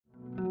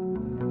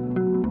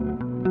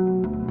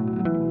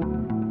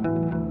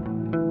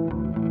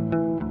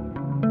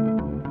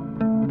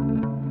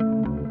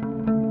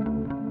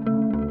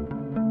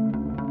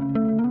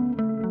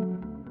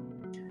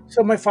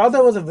So my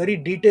father was a very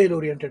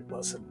detail-oriented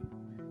person.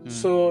 Hmm.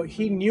 So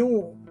he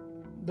knew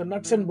the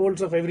nuts and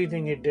bolts of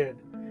everything he did.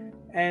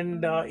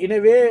 And in a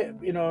way,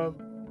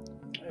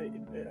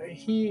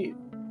 he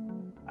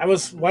I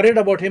was worried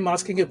about him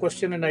asking a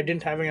question and I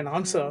didn't having an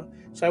answer.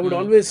 So I would Hmm.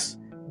 always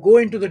go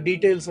into the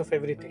details of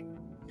everything.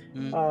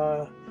 Hmm.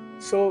 Uh,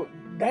 so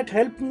that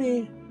helped me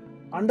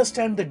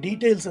understand the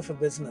details of a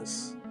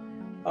business.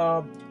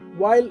 Uh,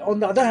 while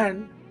on the other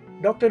hand,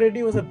 Dr.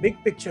 Reddy was a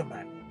big picture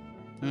man.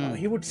 Hmm.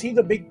 He would see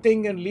the big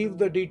thing and leave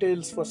the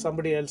details for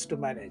somebody else to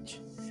manage.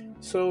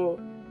 So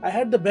I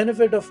had the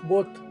benefit of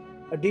both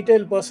a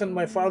detailed person,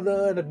 my father,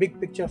 and a big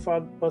picture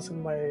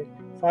person, my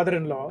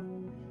father-in-law.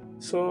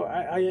 So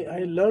I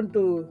learned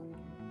to,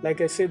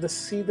 like I say,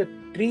 see the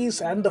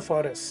trees and the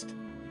forest,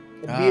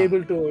 and be Ah,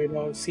 able to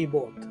see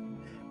both.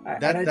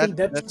 And that I that think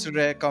that's that's a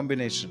rare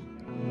combination.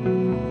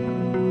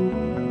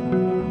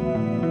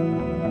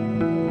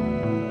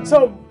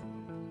 so.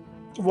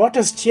 What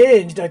has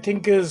changed, I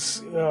think, is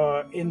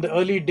in the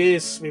early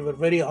days we were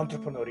very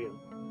entrepreneurial.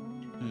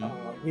 Hmm.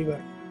 We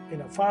were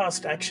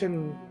fast action,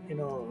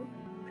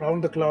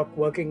 round the clock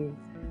working,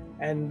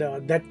 and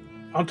that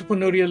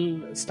entrepreneurial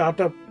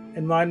startup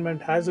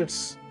environment has its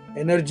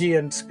energy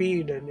and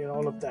speed and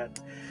all of that,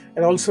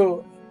 and Hmm. also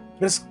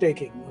risk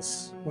taking was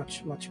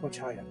much much much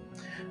higher.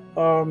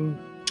 um,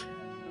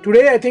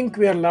 Today I think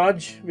we are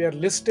large, we are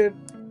listed,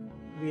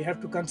 we have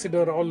to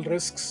consider all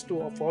risks to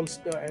of all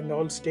and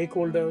all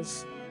stakeholders,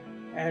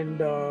 and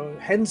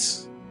hence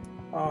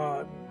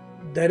uh,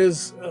 there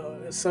is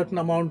a certain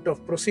amount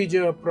of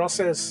procedure,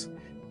 process,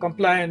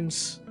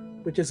 compliance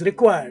which is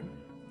required.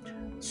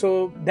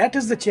 So that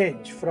is the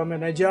change from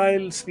an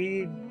agile,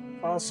 speed,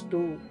 fast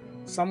to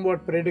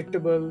somewhat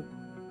predictable,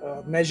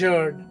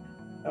 measured,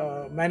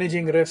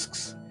 managing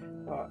risks,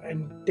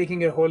 and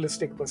taking a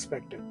holistic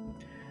perspective.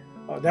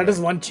 That is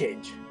Right. one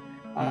change.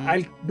 Hmm.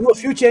 I'll do a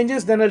few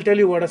changes, then I'll tell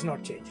you what has not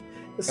changed.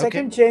 The Okay.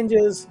 second change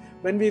is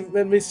when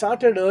we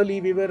started early,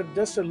 we were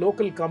just a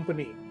local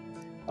company.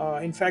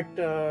 In fact,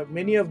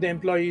 many of the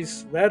employees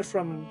were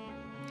from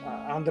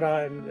Andhra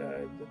and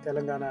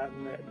Telangana.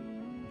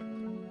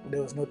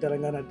 There was no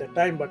Telangana at that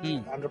time, but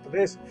Hmm. Andhra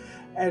Pradesh,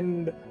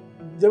 and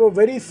there were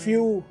very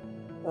few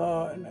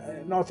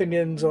North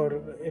Indians or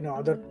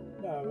other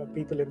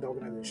people in the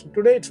organization.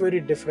 Today, it's very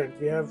different.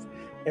 We have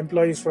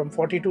employees from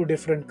 42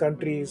 different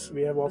countries.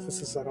 We have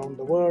offices around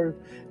the world.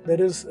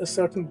 There is a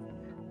certain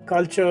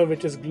culture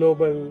which is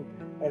global,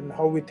 and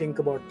how we think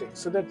about things.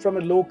 So that from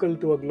a local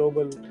to a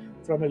global,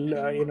 from a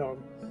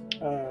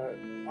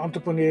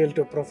entrepreneurial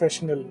to a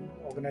professional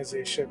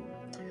organization.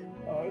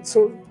 So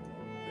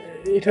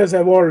it has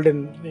evolved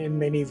in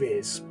many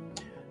ways.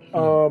 Hmm.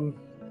 Um,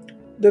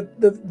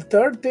 the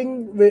third thing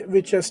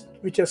which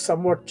has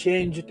somewhat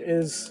changed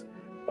is,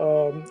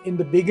 in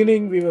the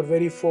beginning we were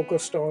very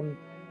focused on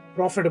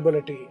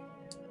profitability,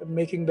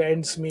 making the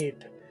ends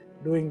meet,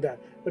 doing that.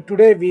 But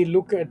today we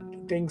look at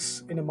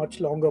things in a much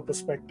longer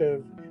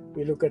perspective.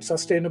 We look at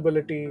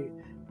sustainability.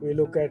 We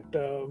look at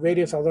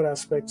various other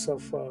aspects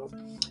of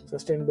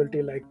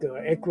sustainability, like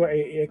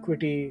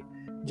equity,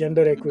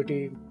 gender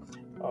equity,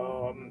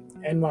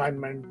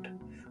 environment,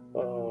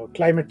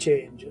 climate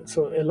change.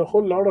 So a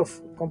whole lot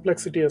of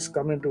complexity has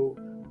come into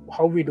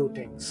how we do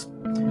things.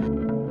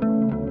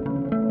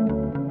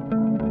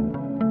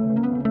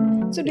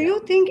 So, do Yeah. you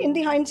think, in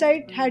the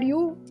hindsight, had you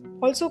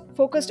also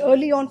focused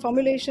early on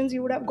formulations,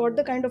 you would have got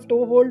the kind of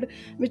toehold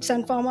which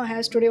Sun Pharma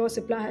has today or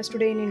Cipla has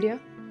today in India?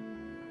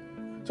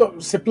 So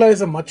Cipla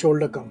is a much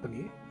older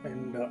company,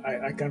 and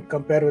I can't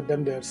compare with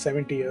them. They're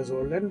 70 years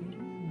old,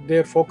 and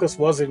their focus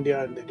was India,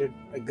 and they did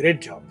a great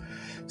job.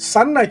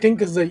 Sun, I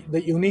think, is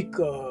the unique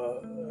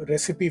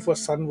recipe for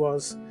Sun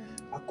was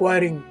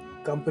acquiring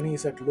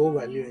companies at low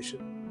valuation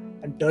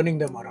and turning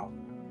them around.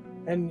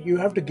 And you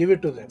have to give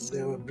it to them.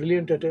 They were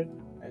brilliant at it,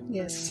 and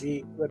Yes. we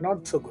were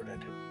not so good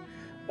at it.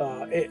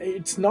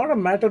 It's not a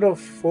matter of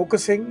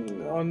focusing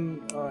on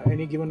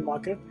any given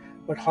market,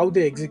 but how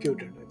they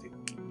execute it, I think,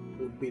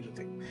 would be the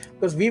thing.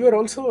 Because we were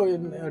also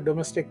in a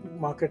domestic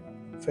market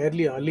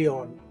fairly early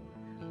on,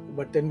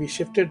 but then we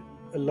shifted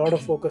a lot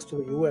of focus to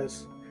the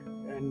US,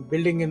 and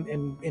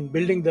in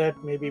building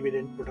that, maybe we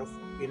didn't put up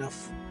enough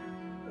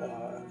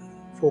uh,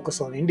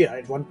 focus on India.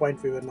 At one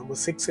point, we were number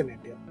six in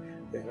India.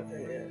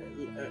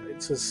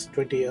 It's just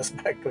 20 years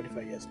back,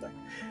 25 years back.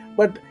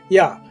 But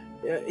yeah,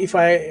 if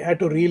I had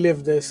to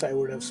relive this, I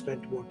would have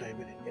spent more time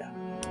in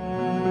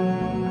India.